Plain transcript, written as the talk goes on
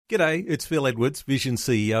G'day, it's Phil Edwards, Vision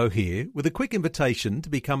CEO here, with a quick invitation to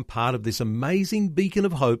become part of this amazing beacon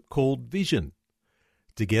of hope called Vision.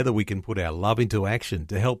 Together we can put our love into action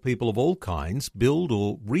to help people of all kinds build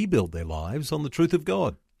or rebuild their lives on the truth of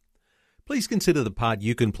God. Please consider the part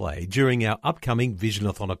you can play during our upcoming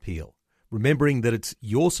Visionathon appeal, remembering that it's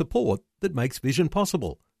your support that makes Vision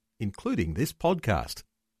possible, including this podcast.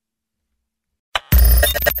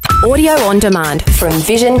 Audio on demand from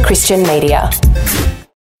Vision Christian Media.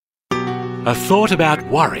 A thought about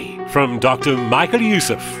worry from Dr. Michael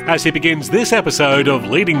Youssef as he begins this episode of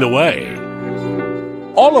Leading the Way.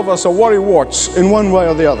 All of us are worrywarts in one way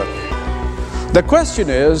or the other. The question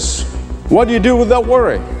is, what do you do with that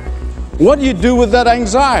worry? What do you do with that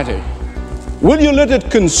anxiety? Will you let it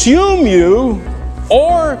consume you,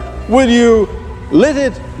 or will you let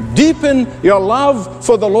it deepen your love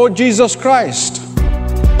for the Lord Jesus Christ?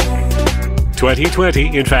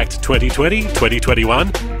 2020, in fact 2020,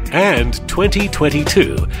 2021 and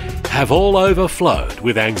 2022 have all overflowed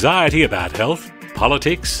with anxiety about health,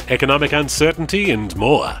 politics, economic uncertainty and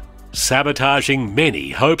more, sabotaging many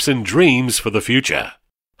hopes and dreams for the future.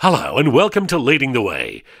 Hello and welcome to Leading the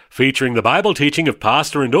Way, featuring the Bible teaching of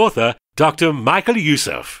pastor and author Dr. Michael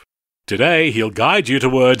Youssef. Today he'll guide you to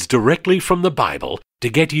words directly from the Bible to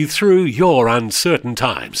get you through your uncertain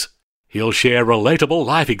times. He'll share relatable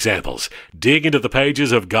life examples, dig into the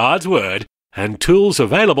pages of God's Word, and tools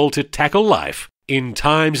available to tackle life in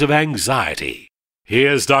times of anxiety.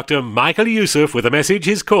 Here's Dr. Michael Youssef with a message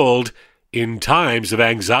he's called In Times of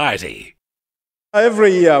Anxiety.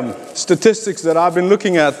 Every statistics that I've been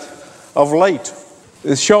looking at of late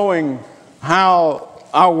is showing how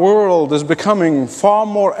our world is becoming far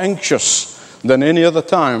more anxious than any other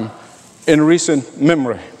time in recent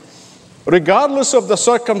memory. Regardless of the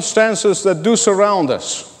circumstances that do surround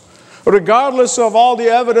us, regardless of all the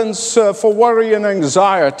evidence for worry and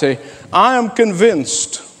anxiety, I am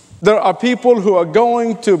convinced there are people who are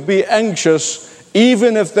going to be anxious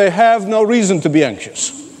even if they have no reason to be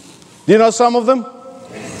anxious. Do you know some of them?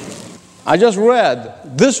 I just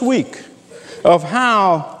read this week of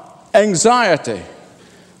how anxiety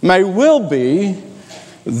may well be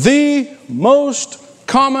the most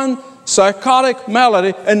common psychotic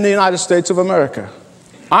malady in the United States of America.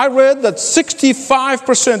 I read that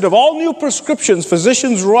 65% of all new prescriptions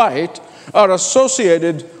physicians write are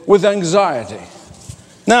associated with anxiety.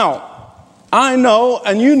 Now, I know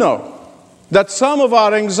and you know that some of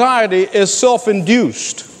our anxiety is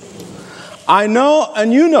self-induced. I know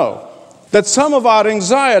and you know that some of our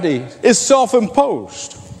anxiety is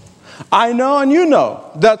self-imposed. I know and you know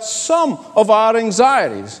that some of our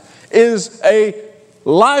anxieties is a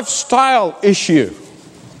lifestyle issue.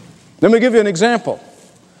 Let me give you an example.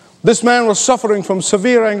 This man was suffering from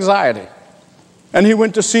severe anxiety, and he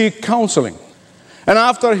went to seek counseling. And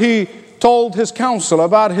after he told his counselor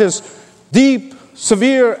about his deep,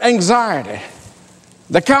 severe anxiety,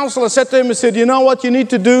 the counselor said to him, he said, you know what you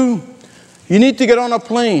need to do? You need to get on a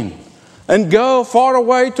plane and go far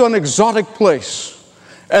away to an exotic place,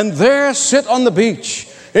 and there sit on the beach,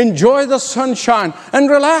 enjoy the sunshine,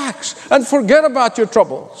 and relax, and forget about your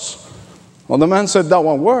troubles. Well, the man said, that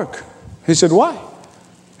won't work. He said, why?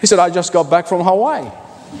 He said, I just got back from Hawaii.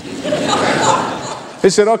 He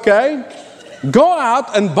said, okay, go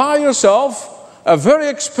out and buy yourself a very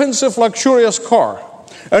expensive, luxurious car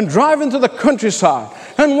and drive into the countryside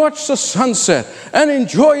and watch the sunset and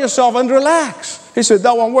enjoy yourself and relax. He said,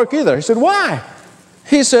 that won't work either. He said, why?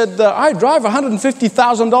 He said, I drive a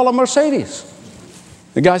 $150,000 Mercedes.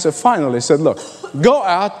 The guy said, finally, he said, look, go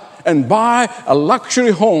out and buy a luxury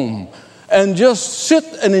home and just sit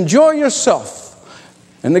and enjoy yourself.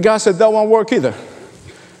 And the guy said, that won't work either.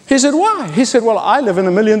 He said, why? He said, well, I live in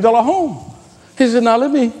 $1 million home. He said, now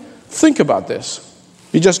let me think about this.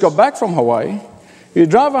 You just got back from Hawaii. You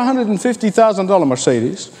drive a $150,000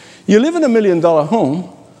 Mercedes. You live in $1 million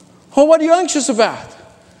home. Well, what are you anxious about?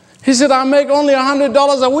 He said, I make only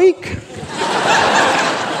 $100 a week.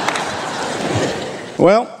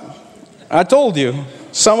 Well, I told you,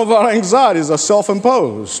 some of our anxieties are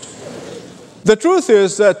self-imposed. The truth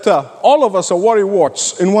is that all of us are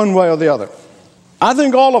worrywarts in one way or the other. I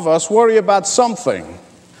think all of us worry about something.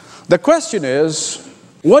 The question is,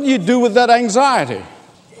 what do you do with that anxiety?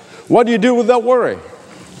 What do you do with that worry?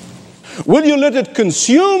 Will you let it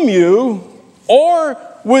consume you, or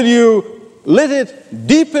will you let it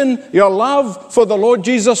deepen your love for the Lord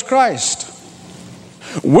Jesus Christ?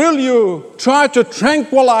 Will you try to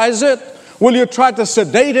tranquilize it? Will you try to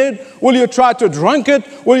sedate it? Will you try to drunk it?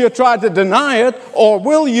 Will you try to deny it? Or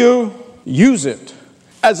will you use it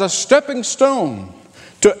as a stepping stone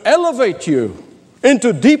to elevate you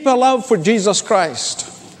into deeper love for Jesus Christ?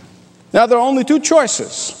 Now, there are only two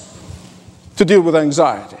choices to deal with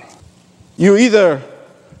anxiety. You either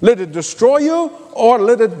let it destroy you or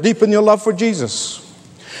let it deepen your love for Jesus.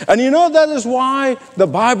 And you know, that is why the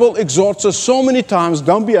Bible exhorts us so many times,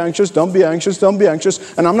 don't be anxious, don't be anxious, don't be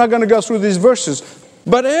anxious. And I'm not going to go through these verses.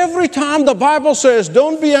 But every time the Bible says,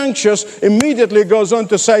 don't be anxious, immediately it goes on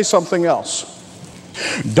to say something else.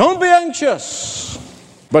 Don't be anxious,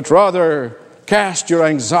 but rather cast your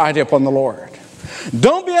anxiety upon the Lord.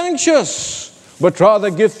 Don't be anxious, but rather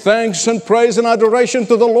give thanks and praise and adoration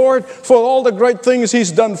to the Lord for all the great things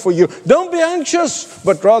He's done for you. Don't be anxious,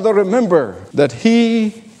 but rather remember that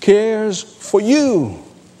He cares for you.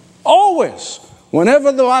 Always.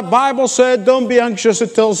 Whenever the Bible said, don't be anxious,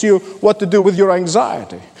 it tells you what to do with your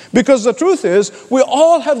anxiety. Because the truth is, we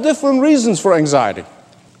all have different reasons for anxiety.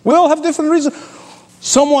 We all have different reasons.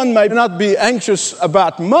 Someone may not be anxious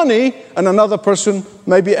about money, and another person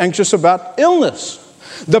may be anxious about illness.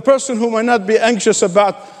 The person who may not be anxious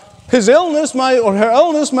about his illness or her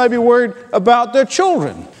illness may be worried about their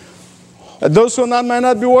children. Those who may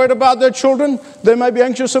not be worried about their children, they may be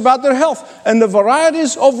anxious about their health. And the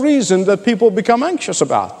varieties of reasons that people become anxious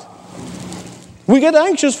about. We get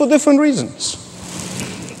anxious for different reasons.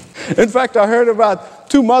 In fact, I heard about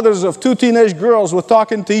two mothers of two teenage girls were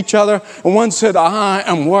talking to each other, and one said, I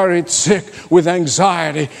am worried sick with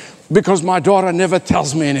anxiety because my daughter never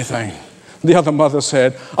tells me anything. The other mother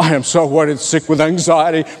said, I am so worried sick with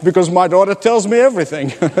anxiety because my daughter tells me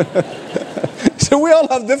everything. So we all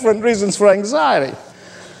have different reasons for anxiety.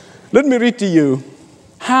 Let me read to you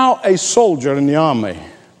how a soldier in the army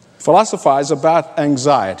philosophized about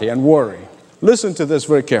anxiety and worry. Listen to this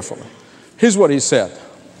very carefully. Here's what he said.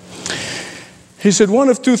 He said, one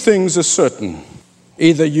of two things is certain.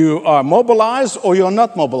 Either you are mobilized or you're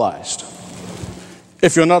not mobilized.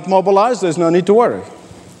 If you're not mobilized, there's no need to worry.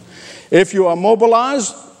 If you are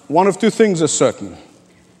mobilized, one of two things is certain.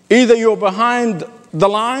 Either you're behind the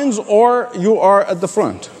lines or you are at the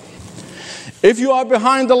front. If you are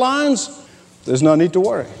behind the lines, there's no need to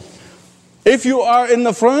worry. If you are in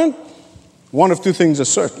the front, one of two things is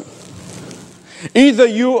certain. Either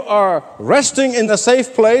you are resting in a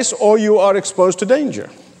safe place or you are exposed to danger.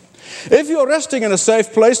 If you're resting in a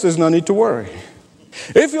safe place, there's no need to worry.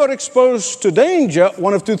 If you're exposed to danger,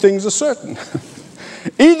 one of two things is certain.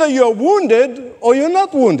 Either you're wounded or you're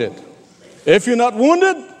not wounded. If you're not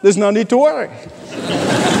wounded, there's no need to worry.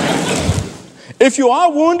 If you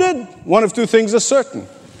are wounded, one of two things is certain.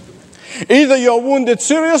 Either you're wounded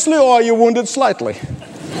seriously or you're wounded slightly.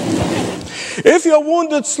 If you're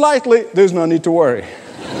wounded slightly, there's no need to worry.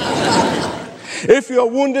 If you're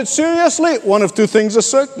wounded seriously, one of two things is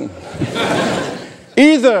certain.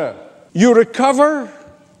 Either you recover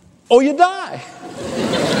or you die.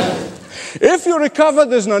 If you recover,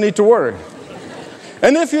 there's no need to worry.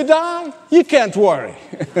 And if you die, you can't worry.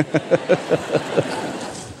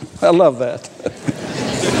 I love that.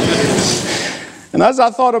 And as I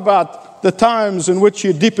thought about the times in which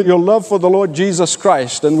you deepen your love for the Lord Jesus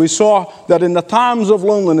Christ, and we saw that in the times of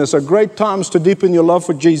loneliness are great times to deepen your love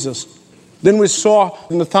for Jesus. Then we saw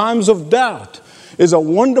in the times of doubt is a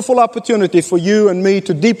wonderful opportunity for you and me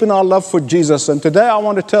to deepen our love for Jesus. And today I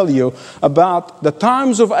want to tell you about the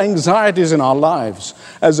times of anxieties in our lives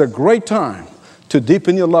as a great time to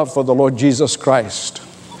deepen your love for the Lord Jesus Christ.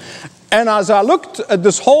 And as I looked at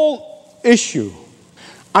this whole issue,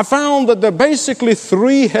 I found that there are basically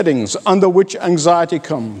three headings under which anxiety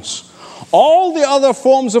comes. All the other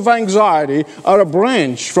forms of anxiety are a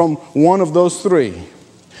branch from one of those three.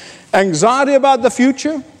 Anxiety about the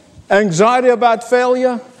future, anxiety about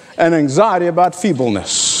failure, and anxiety about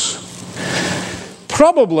feebleness.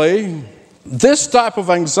 Probably this type of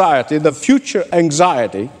anxiety, the future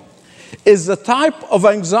anxiety, is the type of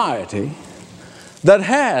anxiety that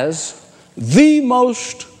has the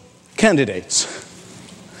most candidates.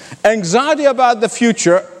 Anxiety about the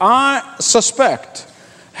future, I suspect,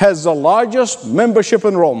 has the largest membership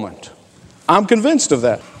enrollment. I'm convinced of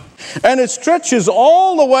that. And it stretches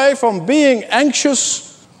all the way from being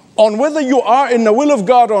anxious on whether you are in the will of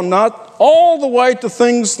God or not, all the way to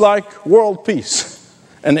things like world peace.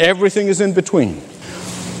 And everything is in between.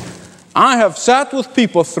 I have sat with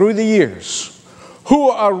people through the years who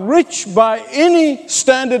are rich by any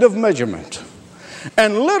standard of measurement.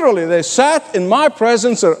 And literally they sat in my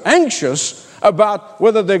presence are anxious about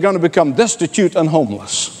whether they're going to become destitute and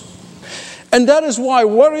homeless. And that is why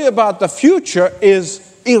worry about the future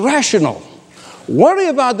is irrational. Worry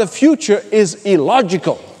about the future is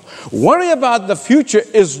illogical. Worry about the future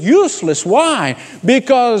is useless. Why?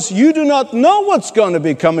 Because you do not know what's going to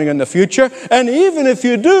be coming in the future. And even if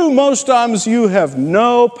you do, most times you have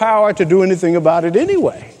no power to do anything about it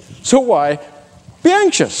anyway. So why be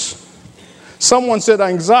anxious? Someone said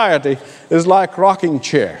anxiety is like rocking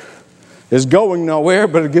chair. It's going nowhere,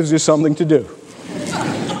 but it gives you something to do.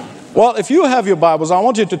 Well, if you have your Bibles, I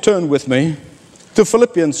want you to turn with me to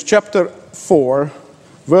Philippians chapter 4,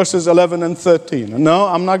 verses 11 and 13. No,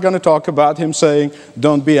 I'm not going to talk about him saying,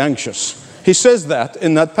 don't be anxious. He says that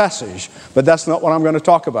in that passage, but that's not what I'm going to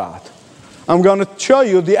talk about. I'm going to show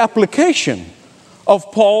you the application of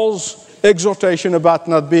Paul's exhortation about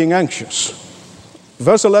not being anxious.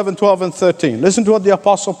 Verse 11, 12, and 13. Listen to what the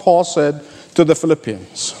Apostle Paul said to the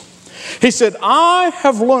Philippians. He said, I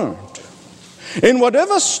have learned, in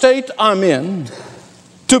whatever state I'm in,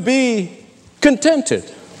 to be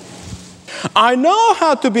contented. I know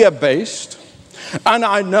how to be abased, and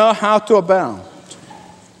I know how to abound.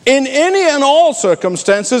 In any and all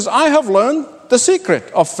circumstances, I have learned the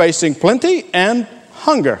secret of facing plenty and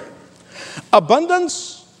hunger,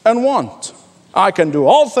 abundance and want. I can do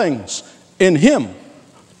all things in Him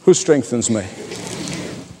who strengthens me.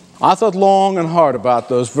 I thought long and hard about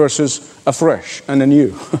those verses afresh and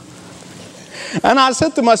anew. And I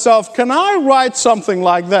said to myself, can I write something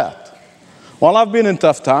like that? Well, I've been in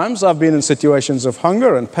tough times. I've been in situations of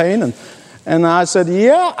hunger and pain. And I said,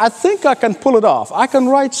 yeah, I think I can pull it off. I can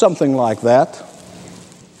write something like that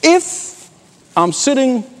if I'm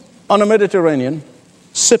sitting on a Mediterranean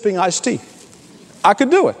sipping iced tea. I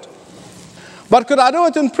could do it. But could I do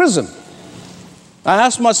it in prison? I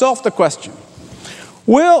asked myself the question.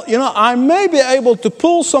 Well, I may be able to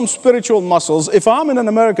pull some spiritual muscles if I'm in an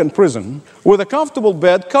American prison with a comfortable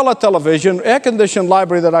bed, color television, air-conditioned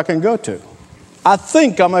library that I can go to. I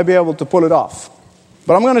think I may be able to pull it off.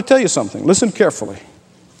 But I'm going to tell you something. Listen carefully.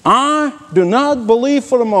 I do not believe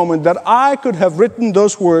for a moment that I could have written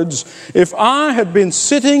those words if I had been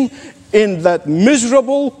sitting in that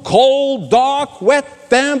miserable, cold, dark, wet,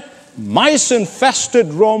 damp, mice-infested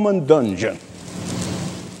Roman dungeon.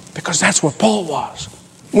 Because that's where Paul was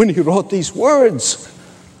when he wrote these words.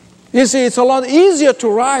 You see, it's a lot easier to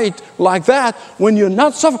write like that when you're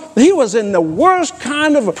not suffering. He was in the worst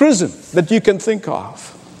kind of a prison that you can think of.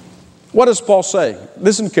 What is Paul saying?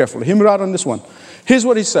 Listen carefully. Hear me right on this one. Here's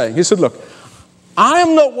what he's saying. He said, look, I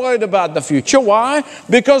am not worried about the future. Why?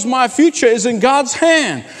 Because my future is in God's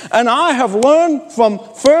hand. And I have learned from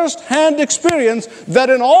first-hand experience that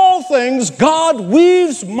in all things, God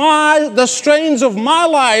weaves the strains of my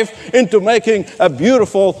life into making a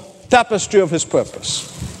beautiful tapestry of His purpose.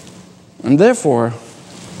 And therefore,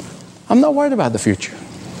 I'm not worried about the future.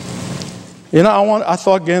 I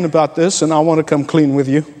thought again about this, and I want to come clean with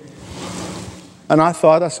you. And I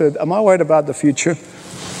said, am I worried about the future?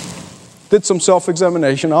 Did some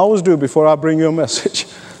self-examination. I always do before I bring you a message.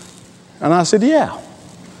 And I said, yeah.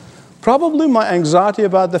 Probably my anxiety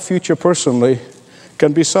about the future personally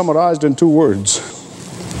can be summarized in 2 words.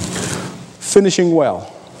 Finishing well.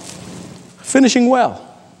 Finishing well.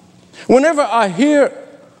 Whenever I hear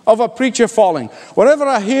of a preacher falling, whenever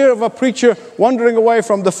I hear of a preacher wandering away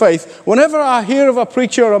from the faith, whenever I hear of a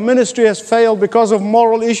preacher or a ministry has failed because of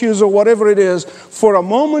moral issues or whatever it is, for a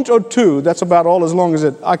moment or two, that's about all as long as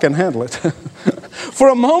I can handle it. For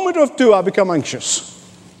a moment or two, I become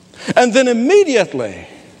anxious. And then immediately,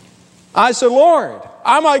 I say, Lord,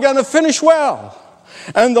 am I going to finish well?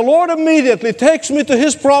 And the Lord immediately takes me to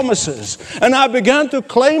His promises. And I began to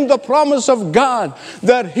claim the promise of God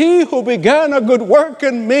that He who began a good work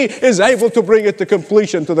in me is able to bring it to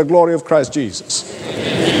completion to the glory of Christ Jesus.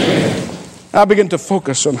 I begin to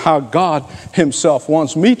focus on how God Himself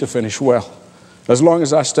wants me to finish well, as long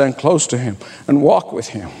as I stand close to Him and walk with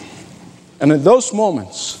Him. And in those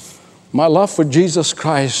moments, my love for Jesus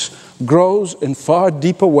Christ grows in far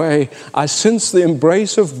deeper way. I sense the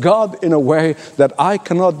embrace of God in a way that I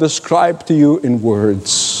cannot describe to you in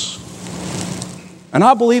words. And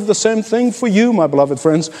I believe the same thing for you, my beloved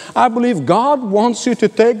friends. I believe God wants you to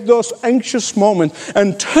take those anxious moments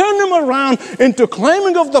and turn them around into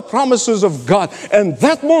claiming of the promises of God. And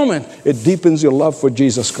that moment, it deepens your love for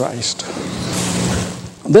Jesus Christ.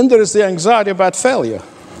 Then there is the anxiety about failure.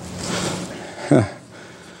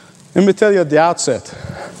 Let me tell you at the outset,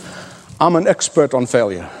 I'm an expert on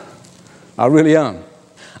failure. I really am.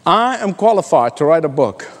 I am qualified to write a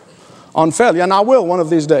book on failure, and I will one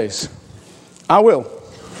of these days. I will.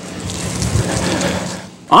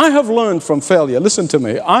 I have learned from failure, listen to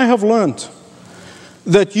me, I have learned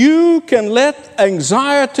that you can let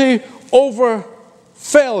anxiety over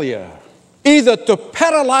failure either to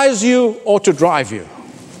paralyze you or to drive you.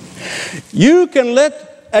 You can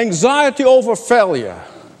let anxiety over failure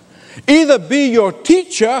either be your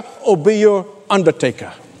teacher or be your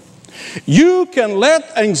undertaker. You can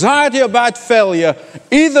let anxiety about failure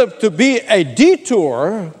either to be a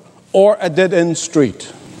detour or a dead-end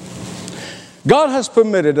street. God has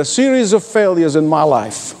permitted a series of failures in my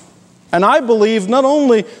life. And I believe not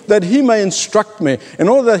only that He may instruct me, in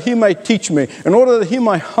order that He may teach me, in order that He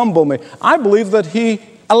may humble me, I believe that He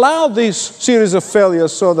allowed these series of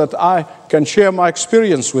failures so that I can share my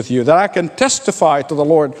experience with you, that I can testify to the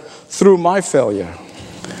Lord through my failure.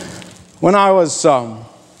 When I was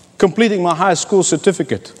completing my high school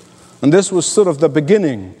certificate, and this was sort of the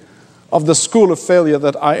beginning of the school of failure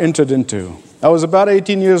that I entered into. I was about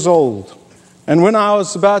 18 years old. And when I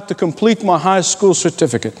was about to complete my high school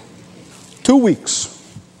certificate, 2 weeks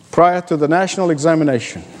prior to the national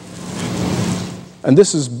examination, and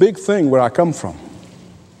this is a big thing where I come from.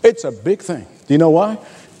 It's a big thing. Do you know why?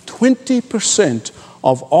 20%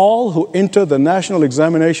 of all who enter the national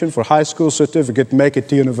examination for high school certificate make it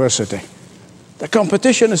to university. The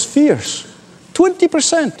competition is fierce.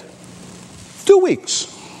 20%. 2 weeks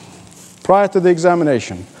prior to the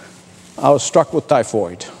examination, I was struck with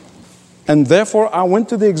typhoid. And therefore, I went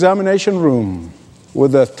to the examination room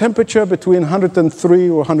with a temperature between 103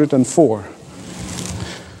 or 104.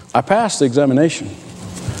 I passed the examination,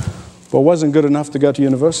 but wasn't good enough to go to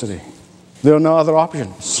university. There are no other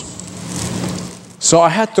options. So I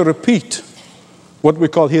had to repeat what we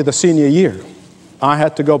call here the senior year. I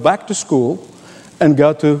had to go back to school and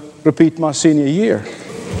go to repeat my senior year.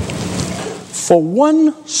 For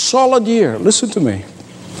 1 solid year, listen to me,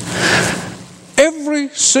 every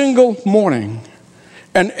single morning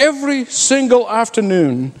and every single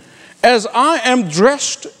afternoon, as I am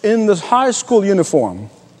dressed in the high school uniform,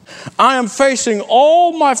 I am facing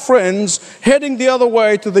all my friends heading the other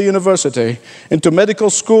way to the university, into medical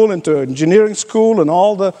school, into engineering school, and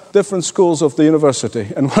all the different schools of the university.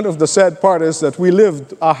 And one of the sad part is that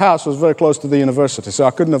our house was very close to the university, so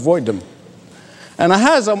I couldn't avoid them. And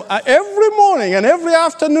every morning and every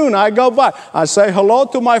afternoon I go by, I say hello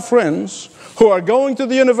to my friends who are going to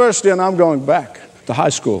the university, and I'm going back to high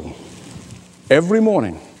school. Every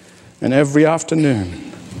morning and every afternoon.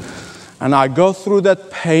 And I go through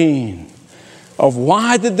that pain of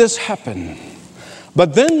why did this happen?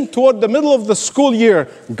 But then toward the middle of the school year,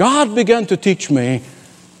 God began to teach me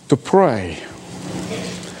to pray.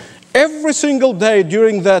 Every single day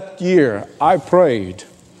during that year, I prayed,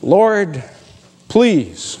 Lord,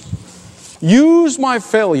 please use my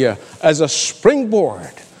failure as a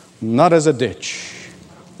springboard, not as a ditch.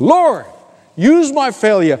 Lord, use my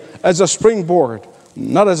failure as a springboard,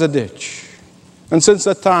 not as a ditch. And since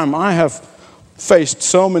that time, I have faced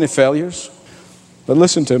so many failures. But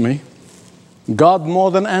listen to me, God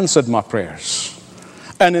more than answered my prayers.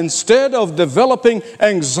 And instead of developing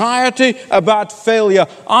anxiety about failure,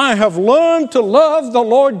 I have learned to love the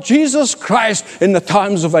Lord Jesus Christ in the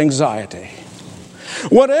times of anxiety.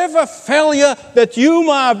 Whatever failure that you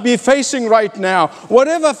might be facing right now,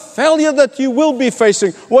 whatever failure that you will be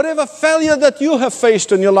facing, whatever failure that you have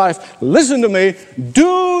faced in your life, listen to me,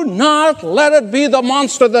 do not let it be the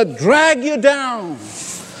monster that drag you down,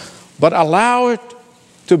 but allow it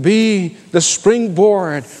to be the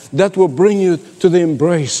springboard that will bring you to the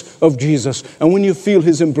embrace of Jesus. And when you feel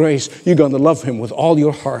His embrace, you're going to love Him with all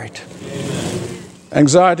your heart. Amen.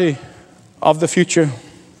 Anxiety of the future.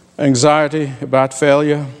 Anxiety about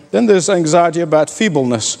failure. Then there's anxiety about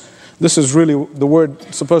feebleness. This is really the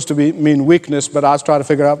word supposed to mean weakness, but I was trying to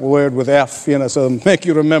figure out the word with F, so make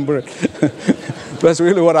you remember it. That's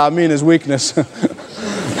really what I mean is weakness.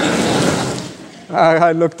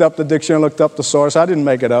 I looked up the dictionary, looked up the source. I didn't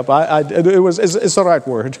make it up. It's the right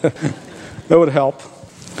word. That would help.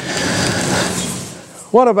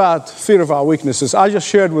 What about fear of our weaknesses? I just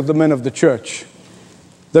shared with the men of the church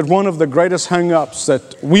that one of the greatest hang-ups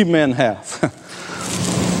that we men have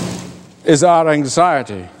is our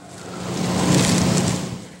anxiety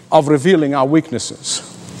of revealing our weaknesses.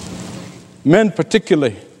 Men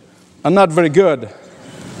particularly are not very good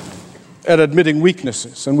at admitting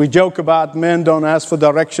weaknesses. And we joke about men don't ask for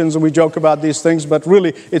directions, and we joke about these things, but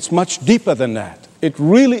really it's much deeper than that. It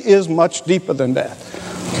really is much deeper than that.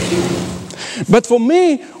 But for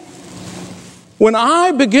me, when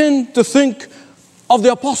I begin to think of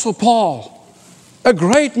the Apostle Paul, a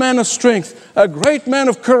great man of strength, a great man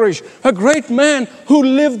of courage, a great man who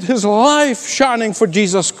lived his life shining for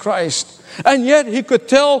Jesus Christ. And yet he could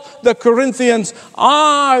tell the Corinthians,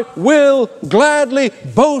 I will gladly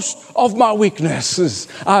boast of my weaknesses.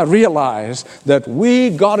 I realize that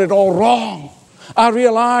we got it all wrong. I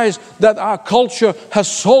realize that our culture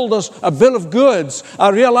has sold us a bill of goods. I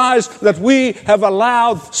realize that we have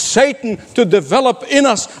allowed Satan to develop in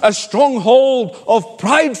us a stronghold of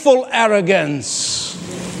prideful arrogance.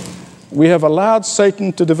 We have allowed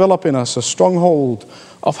Satan to develop in us a stronghold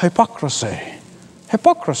of hypocrisy.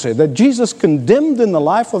 hypocrisy that Jesus condemned in the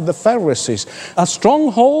life of the Pharisees, a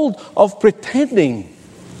stronghold of pretending.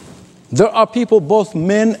 There are people, both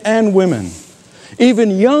men and women,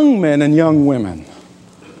 even young men and young women,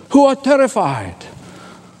 who are terrified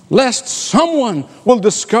lest someone will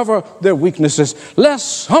discover their weaknesses,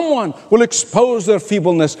 lest someone will expose their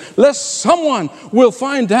feebleness, lest someone will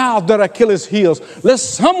find out their Achilles heels,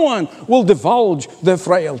 lest someone will divulge their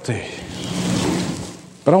frailty.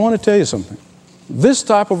 But I want to tell you something. This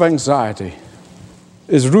type of anxiety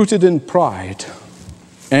is rooted in pride,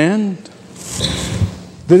 and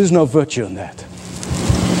there is no virtue in that.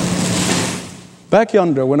 Back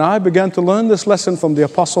yonder, when I began to learn this lesson from the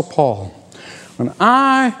Apostle Paul, when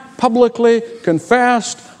I publicly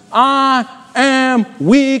confessed, I am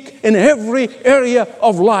weak in every area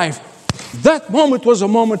of life, that moment was a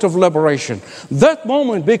moment of liberation. That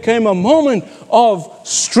moment became a moment of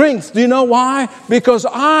strength. Do you know why? Because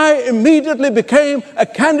I immediately became a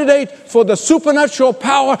candidate for the supernatural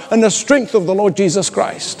power and the strength of the Lord Jesus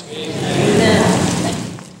Christ. Amen.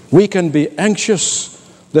 We can be anxious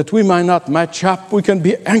that we might not match up. We can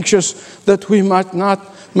be anxious that we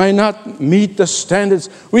may not meet the standards.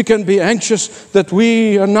 We can be anxious that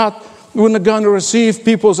we're not going to receive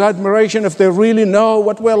people's admiration if they really know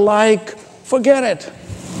what we're like. Forget it.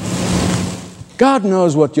 God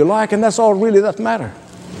knows what you like, and that's all really that matters.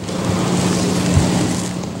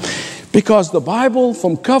 Because the Bible,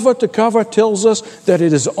 from cover to cover, tells us that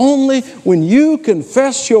it is only when you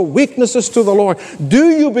confess your weaknesses to the Lord do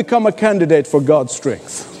you become a candidate for God's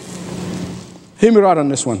strength. Hear me right on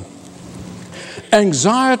this one.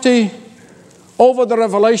 Anxiety over the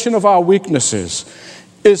revelation of our weaknesses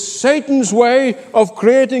is Satan's way of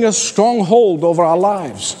creating a stronghold over our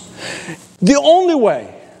lives. The only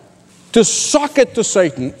way to sock it to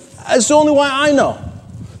Satan, it's the only way I know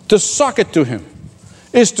to sock it to him,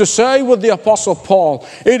 is to say with the Apostle Paul,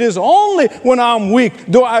 it is only when I'm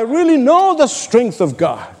weak do I really know the strength of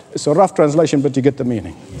God. It's a rough translation, but you get the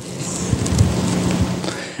meaning.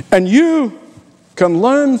 And you can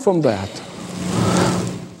learn from that.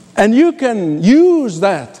 And you can use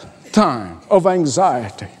that time of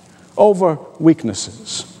anxiety over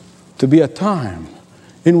weaknesses to be a time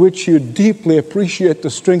in which you deeply appreciate the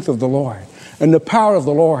strength of the Lord and the power of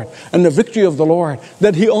the Lord and the victory of the Lord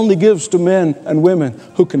that He only gives to men and women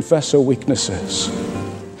who confess their weaknesses.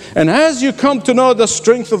 And as you come to know the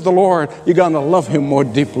strength of the Lord, you're going to love Him more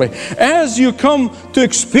deeply. As you come to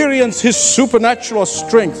experience His supernatural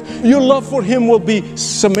strength, your love for Him will be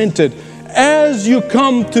cemented. As you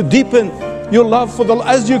come to deepen your love for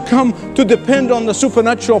as you come to depend on the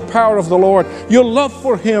supernatural power of the Lord, your love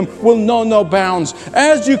for Him will know no bounds.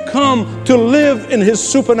 As you come to live in His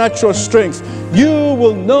supernatural strength, you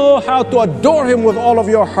will know how to adore Him with all of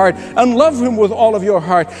your heart and love Him with all of your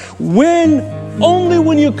heart. Only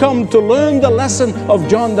when you come to learn the lesson of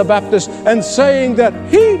John the Baptist and saying that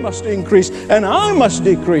He must increase and I must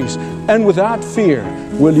decrease, and without fear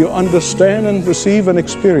will you understand and receive and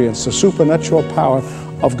experience the supernatural power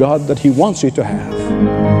of God that He wants you to have.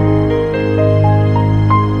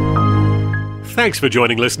 Thanks for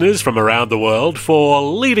joining listeners from around the world for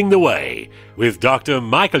Leading the Way with Dr.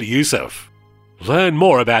 Michael Youssef. Learn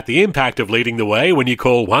more about the impact of leading the way when you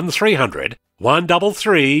call 1300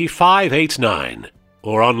 133 589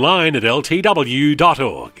 or online at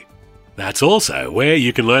ltw.org. That's also where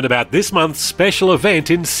you can learn about this month's special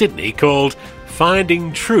event in Sydney called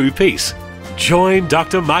Finding True Peace. Join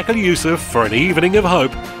Dr. Michael Youssef for an evening of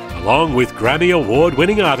hope, along with Grammy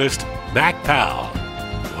Award-winning artist Mac Powell.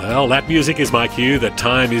 Well, that music is my cue that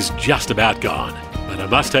time is just about gone. But I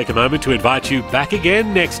must take a moment to invite you back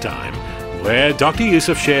again next time, where Dr.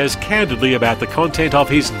 Youssef shares candidly about the content of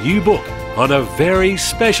his new book on a very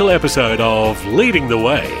special episode of Leading the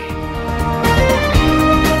Way.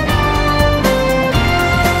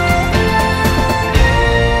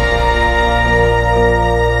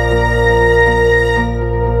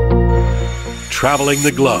 Traveling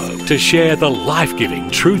the globe to share the life-giving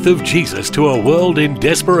truth of Jesus to a world in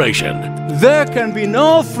desperation. There can be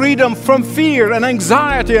no freedom from fear and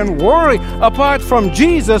anxiety and worry apart from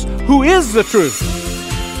Jesus, who is the truth.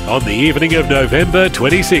 On the evening of November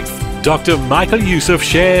 26th, Dr. Michael Youssef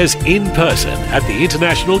shares in person at the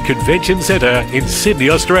International Convention Centre in Sydney,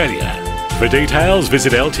 Australia. For details,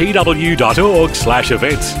 visit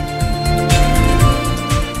ltw.org/events.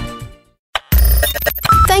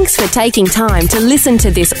 Thanks for taking time to listen to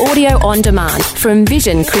this audio on demand from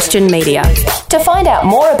Vision Christian Media. To find out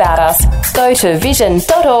more about us, go to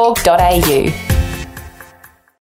vision.org.au.